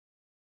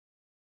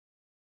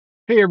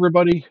Hey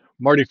everybody,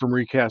 Marty from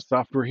Recast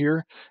Software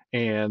here,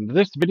 and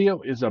this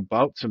video is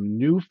about some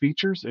new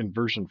features in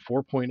version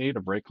 4.8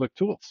 of right-click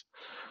tools.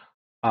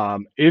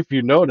 If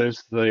you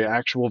notice, the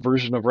actual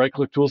version of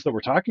right-click tools that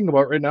we're talking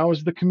about right now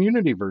is the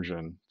community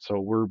version. So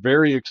we're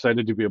very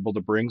excited to be able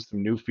to bring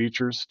some new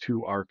features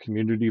to our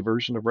community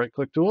version of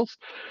right-click tools.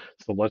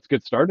 So let's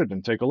get started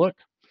and take a look.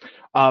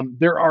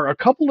 There are a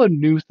couple of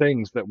new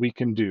things that we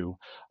can do.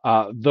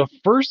 The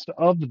first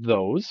of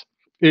those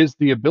is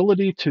the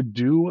ability to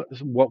do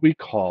what we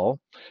call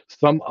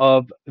some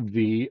of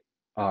the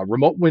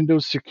remote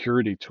Windows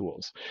security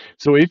tools.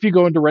 So if you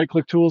go into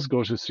right-click tools,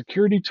 go to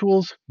security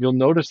tools, you'll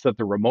notice that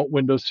the remote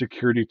Windows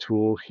security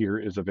tool here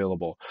is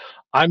available.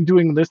 I'm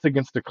doing this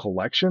against a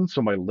collection,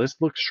 so my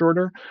list looks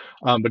shorter.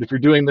 But if you're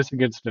doing this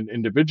against an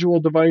individual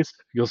device,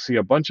 you'll see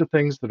a bunch of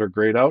things that are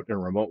grayed out and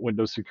remote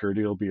Windows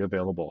security will be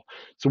available.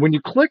 So when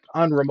you click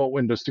on remote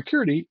Windows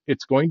security,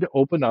 it's going to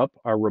open up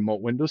our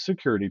remote Windows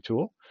security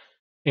tool,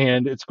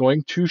 and it's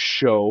going to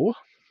show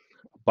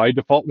by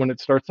default when it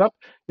starts up,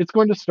 it's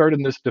going to start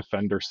in this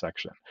Defender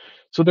section.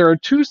 So there are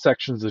two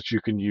sections that you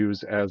can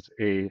use as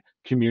a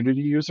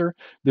community user,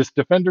 this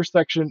Defender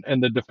section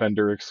and the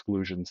Defender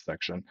Exclusion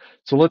section.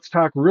 So let's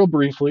talk real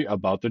briefly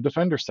about the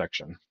Defender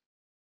section.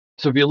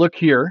 So if you look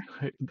here,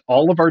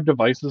 all of our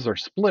devices are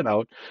split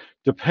out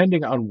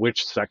depending on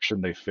which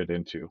section they fit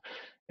into.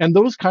 And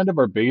those kind of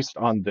are based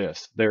on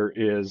this. There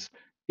is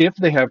if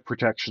they have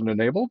protection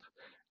enabled,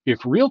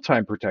 if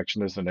real-time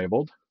protection is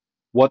enabled,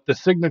 what the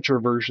signature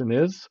version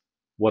is,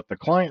 what the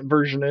client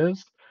version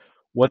is,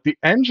 what the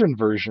engine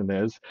version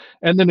is,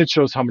 and then it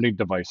shows how many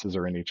devices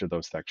are in each of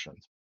those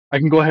sections. I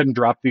can go ahead and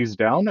drop these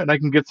down and I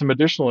can get some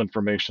additional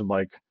information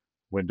like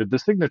when did the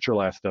signature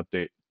last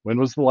update? When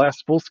was the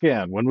last full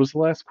scan? When was the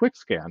last quick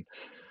scan?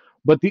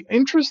 But the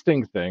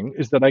interesting thing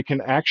is that I can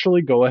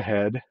actually go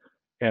ahead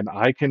and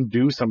I can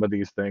do some of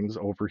these things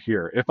over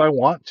here. If I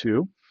want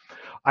to,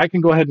 I can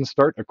go ahead and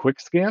start a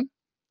quick scan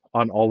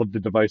on all of the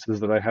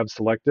devices that I have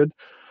selected.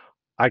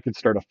 I can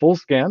start a full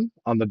scan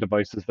on the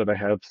devices that I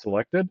have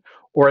selected,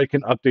 or I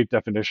can update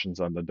definitions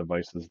on the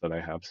devices that I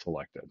have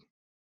selected.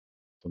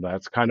 So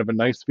that's kind of a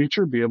nice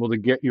feature, be able to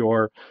get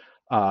your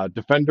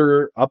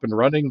Defender up and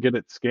running, get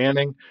it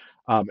scanning,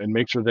 and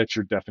make sure that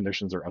your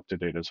definitions are up to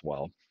date as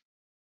well.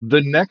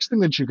 The next thing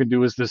that you can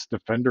do is this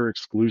Defender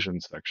exclusion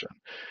section.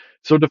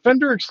 So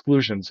Defender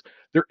exclusions,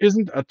 there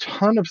isn't a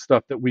ton of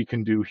stuff that we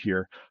can do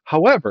here.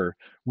 However,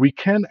 we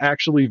can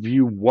actually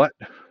view what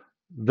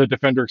the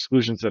Defender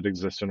exclusions that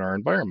exist in our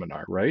environment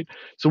are, right?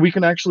 So we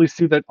can actually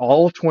see that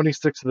all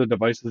 26 of the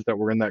devices that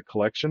were in that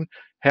collection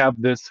have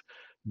this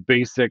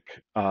basic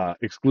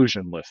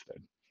exclusion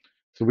listed.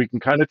 So we can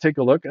kind of take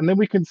a look, and then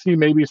we can see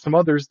maybe some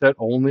others that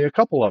only a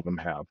couple of them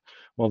have.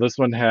 Well, this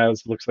one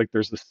has, looks like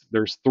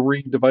there's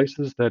 3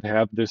 devices that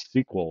have this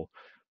sequel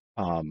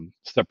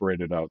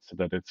separated out so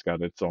that it's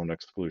got its own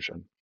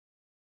exclusion,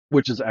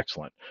 which is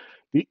excellent.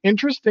 The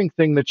interesting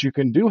thing that you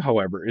can do,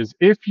 however, is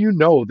if you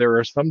know there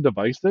are some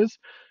devices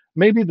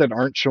maybe that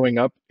aren't showing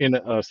up in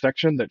a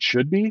section that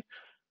should be,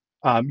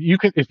 you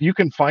can, if you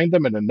can find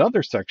them in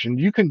another section,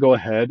 you can go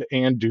ahead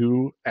and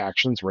do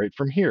actions right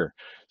from here.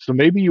 So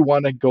maybe you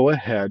want to go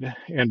ahead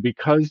and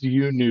because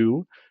you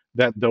knew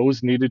that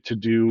those needed to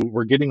do,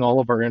 we're getting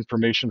all of our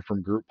information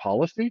from group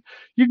policy,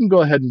 you can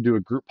go ahead and do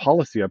a group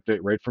policy update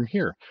right from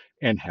here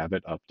and have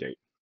it update.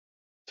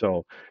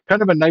 So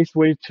kind of a nice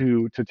way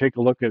to take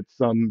a look at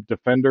some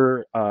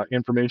Defender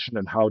information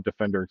and how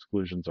Defender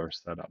exclusions are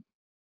set up.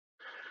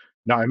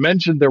 Now, I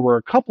mentioned there were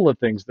a couple of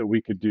things that we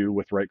could do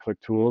with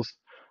right-click tools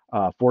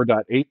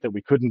 4.8 that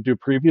we couldn't do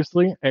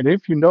previously. And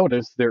if you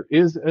notice, there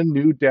is a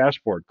new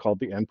dashboard called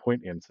the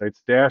Endpoint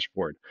Insights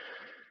dashboard.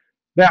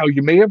 Now,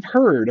 you may have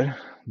heard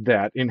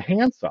that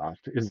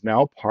EnhanceSoft is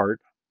now part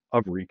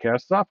of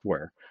Recast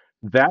software.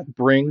 That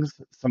brings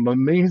some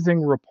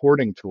amazing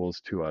reporting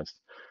tools to us.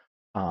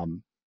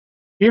 Um,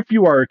 if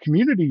you are a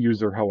community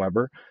user,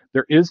 however,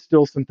 there is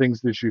still some things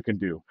that you can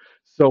do.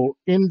 So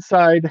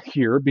inside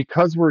here,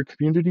 because we're a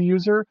community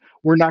user,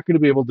 we're not going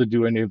to be able to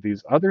do any of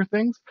these other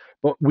things,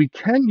 but we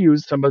can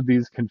use some of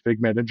these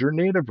Config Manager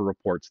native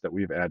reports that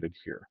we've added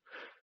here.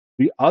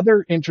 The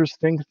other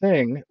interesting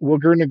thing, we're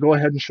going to go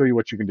ahead and show you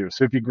what you can do.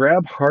 So if you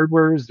grab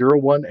hardware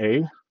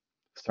 01A,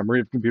 summary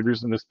of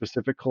computers in a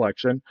specific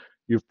collection,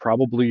 you've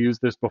probably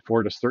used this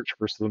before to search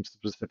for some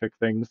specific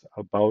things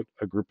about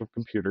a group of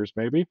computers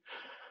maybe.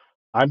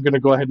 I'm going to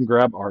go ahead and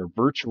grab our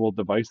virtual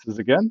devices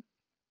again,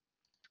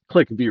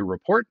 click View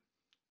Report,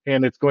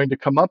 and it's going to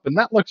come up, and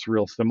that looks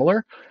real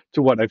similar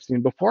to what I've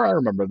seen before. I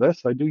remember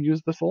this. I do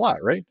use this a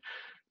lot, right?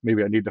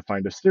 Maybe I need to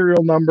find a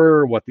serial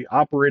number, what the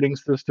operating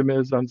system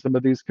is on some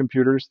of these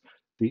computers.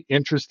 The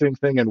interesting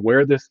thing and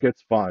where this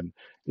gets fun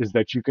is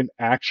that you can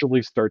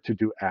actually start to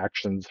do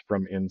actions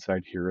from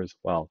inside here as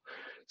well.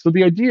 So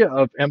the idea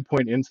of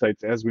Endpoint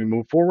Insights as we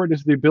move forward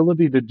is the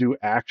ability to do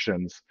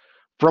actions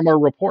from our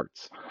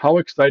reports. How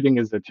exciting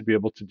is it to be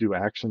able to do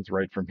actions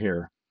right from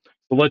here?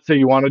 So let's say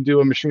you want to do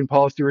a machine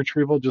policy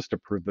retrieval just to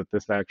prove that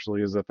this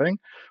actually is a thing.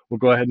 We'll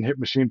go ahead and hit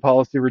machine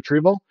policy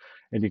retrieval.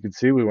 And you can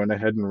see we went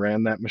ahead and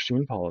ran that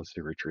machine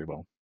policy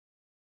retrieval.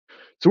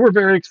 So we're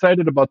very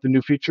excited about the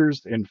new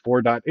features in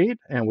 4.8,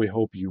 and we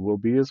hope you will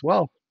be as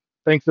well.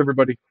 Thanks,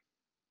 everybody.